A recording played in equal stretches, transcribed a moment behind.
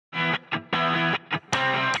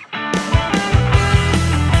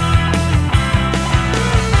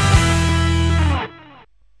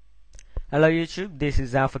Hello YouTube, this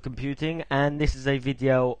is Alpha Computing and this is a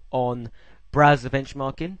video on browser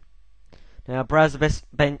benchmarking. Now browser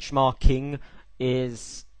benchmarking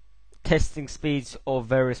is testing speeds of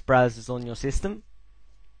various browsers on your system.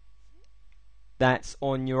 That's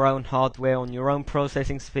on your own hardware, on your own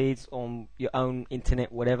processing speeds, on your own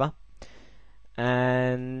internet, whatever.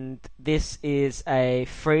 And this is a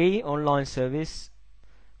free online service,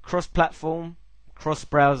 cross-platform,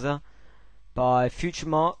 cross-browser by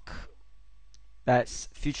FutureMark. That's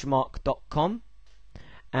futuremark.com,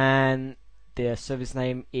 and their service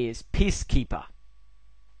name is Peacekeeper.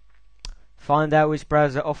 Find out which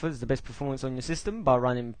browser offers the best performance on your system by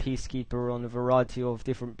running Peacekeeper on a variety of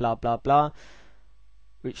different blah blah blah.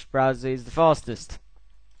 Which browser is the fastest?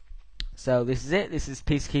 So this is it. This is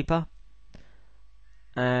Peacekeeper,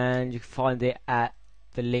 and you can find it at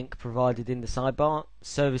the link provided in the sidebar,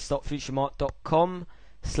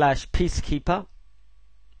 service.futuremark.com/peacekeeper.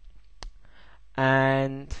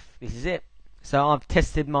 And this is it. So I've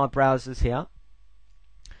tested my browsers here.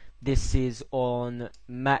 This is on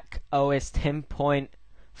Mac OS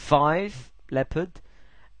 10.5 Leopard,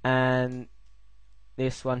 and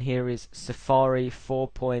this one here is Safari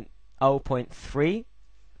 4.0.3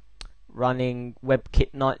 running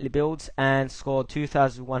WebKit nightly builds and scored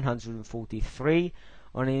 2143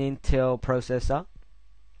 on an Intel processor.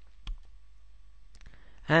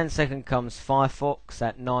 And second comes Firefox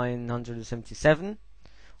at 977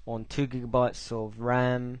 on 2 GB of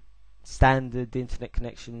RAM, standard internet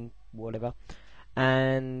connection, whatever.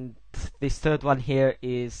 And this third one here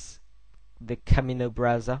is the Camino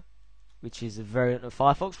browser, which is a variant of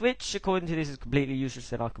Firefox, which according to this is completely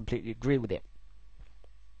useless, and I completely agree with it.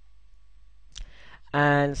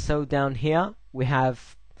 And so down here we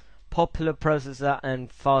have popular processor and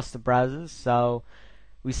faster browsers. So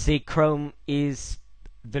we see Chrome is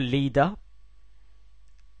the leader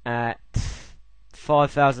at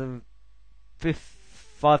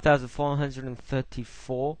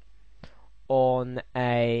 5,434 on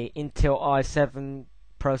a Intel i7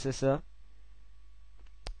 processor,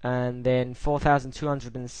 and then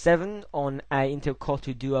 4,207 on a Intel Core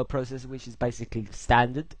 2 Duo processor, which is basically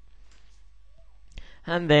standard.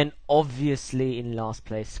 And then obviously in last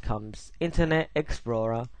place comes Internet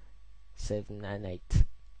Explorer 7 and 8.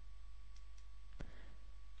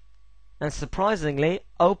 And surprisingly,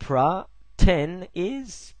 Opera 10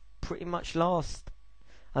 is pretty much last,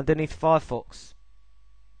 underneath Firefox,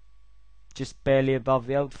 just barely above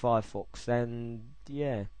the old Firefox. And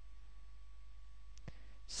yeah,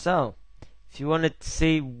 so if you want to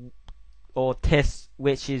see or test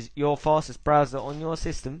which is your fastest browser on your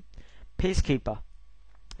system, Peacekeeper.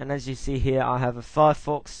 And as you see here, I have a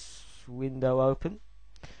Firefox window open,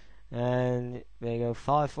 and there you go,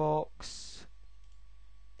 Firefox.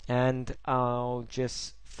 And I'll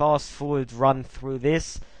just fast forward run through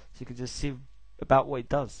this so you can just see about what it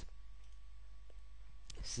does.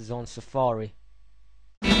 This is on Safari.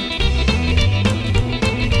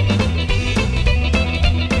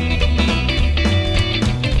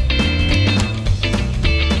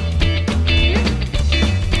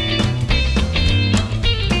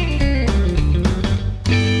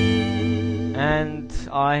 And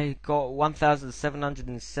I got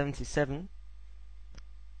 1,777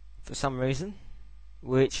 for some reason,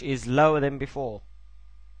 which is lower than before.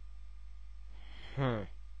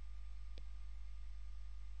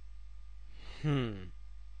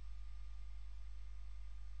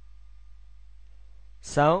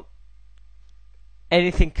 So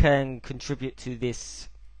anything can contribute to this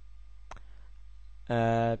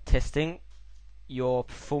testing. Your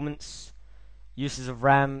performance, uses of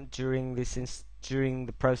RAM during this during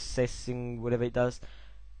the processing, whatever it does,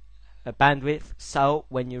 bandwidth. So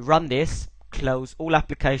when you run this, close all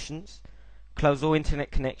applications, close all internet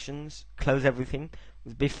connections, close everything.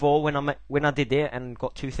 Before, when I did it and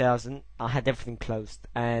got 2,000, I had everything closed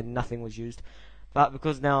and nothing was used. But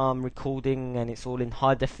because now I'm recording and it's all in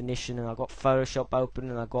high definition, and I got Photoshop open,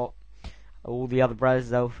 and I got all the other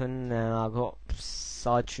browsers open, and I got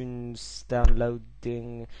iTunes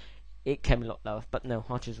downloading, it came a lot lower. But no,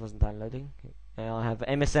 iTunes wasn't downloading. I have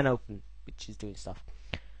MSN open, which is doing stuff.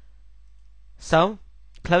 So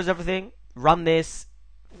close everything, run this,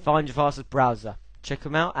 find your fastest browser. Check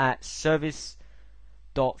them out at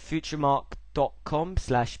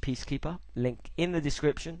service.futuremark.com/peacekeeper, link in the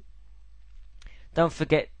description. Don't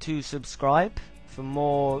forget to subscribe for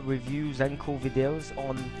more reviews and cool videos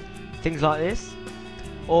on things like this.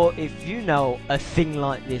 Or if you know a thing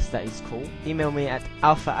like this that is cool, email me at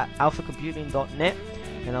alpha@alphacomputing.net,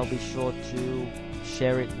 and I'll be sure to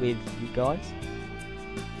share it with you guys.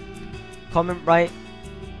 Comment, rate,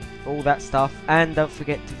 all that stuff, and don't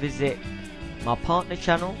forget to visit my partner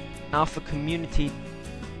channel, Alpha Community,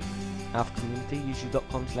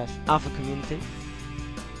 youtube.com/Alpha Community.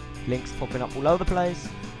 Links popping up all over the place,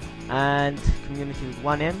 and community with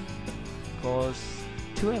one M, because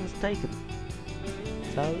 2 M's taken,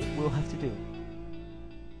 so we'll have to do it.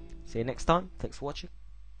 See you next time. Thanks for watching.